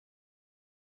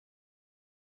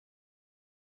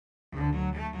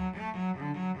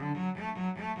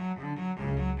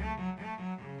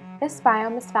This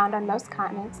biome is found on most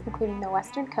continents, including the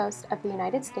western coast of the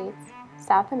United States,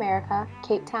 South America,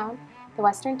 Cape Town, the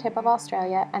western tip of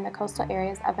Australia, and the coastal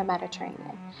areas of the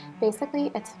Mediterranean.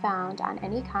 Basically, it's found on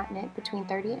any continent between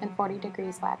 30 and 40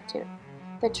 degrees latitude.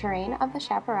 The terrain of the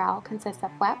Chaparral consists of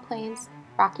flat plains,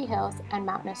 rocky hills, and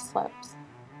mountainous slopes.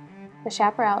 The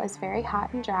Chaparral is very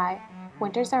hot and dry.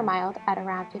 Winters are mild at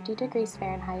around 50 degrees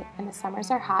Fahrenheit, and the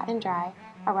summers are hot and dry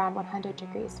around 100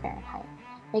 degrees Fahrenheit,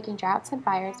 making droughts and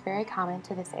fires very common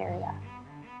to this area.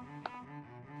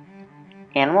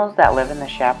 Animals that live in the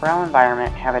chaparral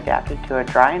environment have adapted to a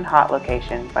dry and hot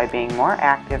location by being more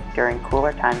active during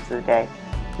cooler times of the day,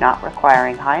 not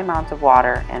requiring high amounts of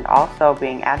water, and also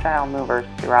being agile movers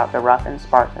throughout the rough and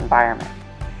sparse environment.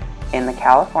 In the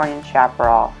Californian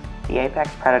chaparral, the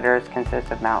apex predators consist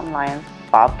of mountain lions,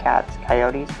 bobcats,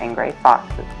 coyotes, and gray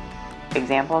foxes.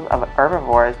 Examples of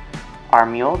herbivores are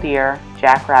mule deer,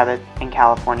 jackrabbits, and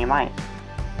California mice.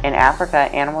 In Africa,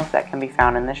 animals that can be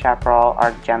found in the chaparral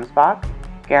are gemsbok,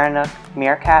 gerenuk,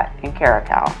 meerkat, and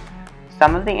caracal.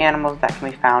 Some of the animals that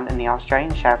can be found in the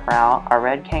Australian chaparral are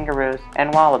red kangaroos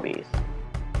and wallabies.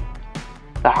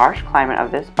 The harsh climate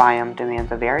of this biome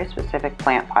demands a very specific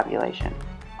plant population.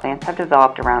 Plants have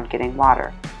developed around getting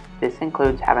water. This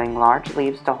includes having large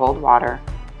leaves to hold water,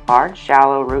 large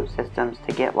shallow root systems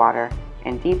to get water,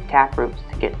 and deep tap roots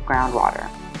to get groundwater.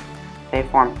 They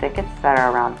form thickets that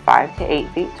are around 5 to 8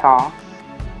 feet tall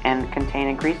and contain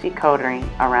a greasy coating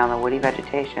around the woody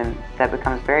vegetation that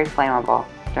becomes very flammable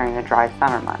during the dry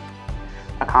summer months.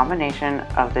 A combination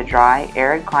of the dry,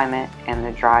 arid climate and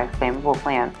the dry, flammable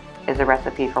plants is a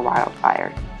recipe for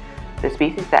wildfires. The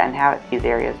species that inhabit these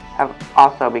areas have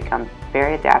also become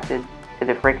very adapted to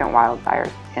the frequent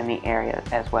wildfires in the area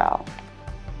as well.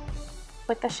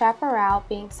 With the chaparral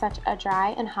being such a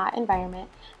dry and hot environment,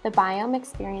 the biome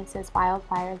experiences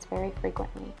wildfires very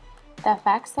frequently. The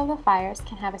effects of the fires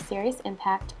can have a serious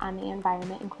impact on the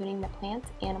environment, including the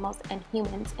plants, animals, and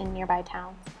humans in nearby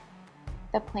towns.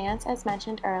 The plants, as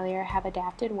mentioned earlier, have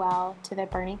adapted well to the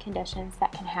burning conditions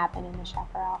that can happen in the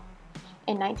chaparral.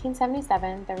 In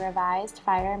 1977, the revised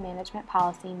fire management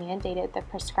policy mandated the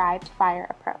prescribed fire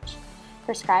approach.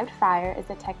 Prescribed fire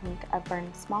is a technique of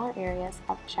burning smaller areas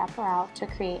of the chaparral to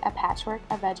create a patchwork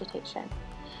of vegetation.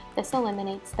 This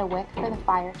eliminates the wick for the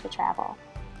fire to travel.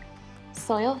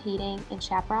 Soil heating in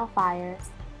chaparral fires,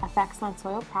 effects on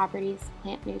soil properties,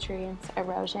 plant nutrients,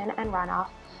 erosion, and runoff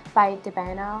by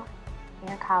Debano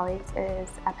and colleagues is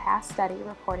a past study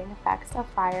reporting effects of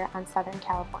fire on Southern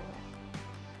California.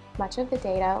 Much of the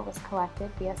data was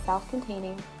collected via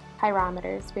self-containing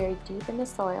pyrometers buried deep in the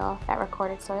soil that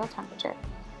recorded soil temperature.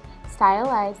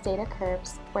 Stylized data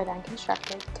curves were then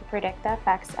constructed to predict the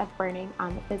effects of burning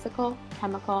on the physical,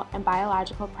 chemical, and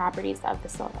biological properties of the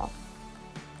soil.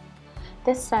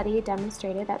 This study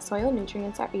demonstrated that soil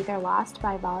nutrients are either lost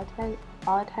by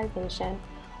volatilization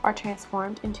or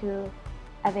transformed into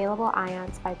available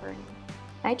ions by burning.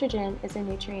 Nitrogen is a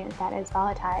nutrient that is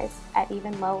volatilized at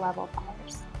even low-level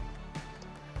fires.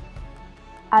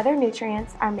 Other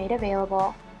nutrients are made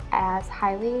available as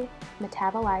highly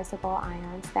metabolizable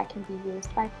ions that can be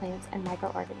used by plants and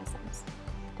microorganisms.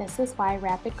 This is why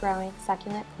rapid-growing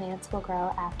succulent plants will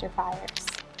grow after fires.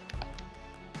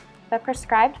 The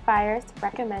prescribed fires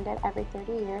recommended every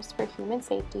 30 years for human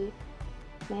safety,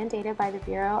 mandated by the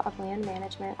Bureau of Land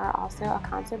Management, are also a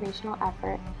conservational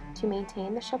effort to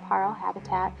maintain the chaparral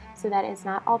habitat so that it is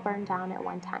not all burned down at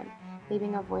one time,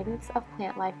 leaving avoidance of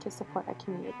plant life to support a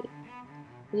community.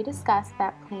 We discussed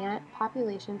that plant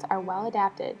populations are well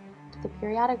adapted to the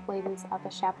periodic blazes of the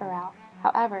chaparral.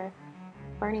 However,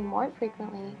 burning more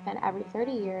frequently than every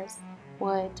 30 years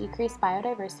would decrease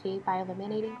biodiversity by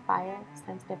eliminating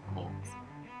fire-sensitive plants.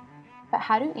 But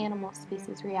how do animal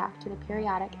species react to the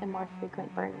periodic and more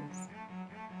frequent burnings?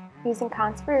 Using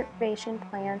conservation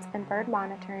plans and bird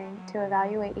monitoring to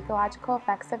evaluate ecological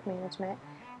effects of management,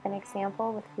 an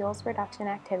example with fuels reduction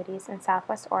activities in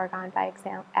Southwest Oregon by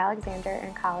Alexander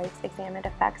and colleagues examined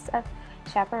effects of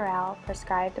chaparral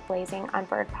prescribed blazing on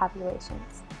bird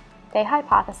populations. They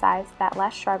hypothesized that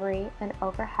less shrubbery and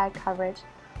overhead coverage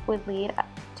would lead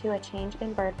to a change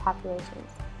in bird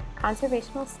populations.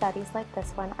 Conservational studies like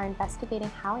this one are investigating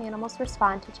how animals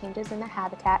respond to changes in their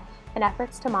habitat and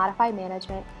efforts to modify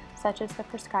management, such as the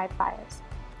prescribed fires.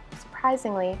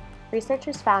 Surprisingly,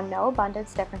 researchers found no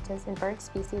abundance differences in bird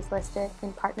species listed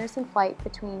in Partners in Flight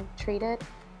between treated,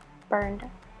 burned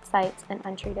sites and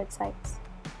untreated sites.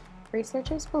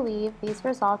 Researchers believe these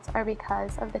results are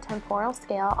because of the temporal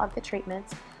scale of the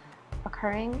treatments,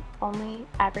 occurring only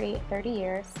every 30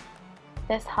 years,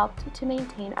 This helped to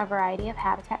maintain a variety of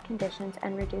habitat conditions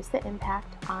and reduce the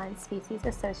impact on species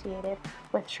associated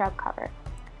with shrub cover.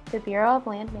 The Bureau of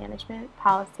Land Management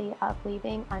policy of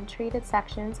leaving untreated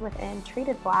sections within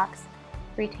treated blocks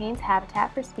retains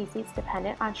habitat for species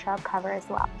dependent on shrub cover as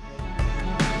well.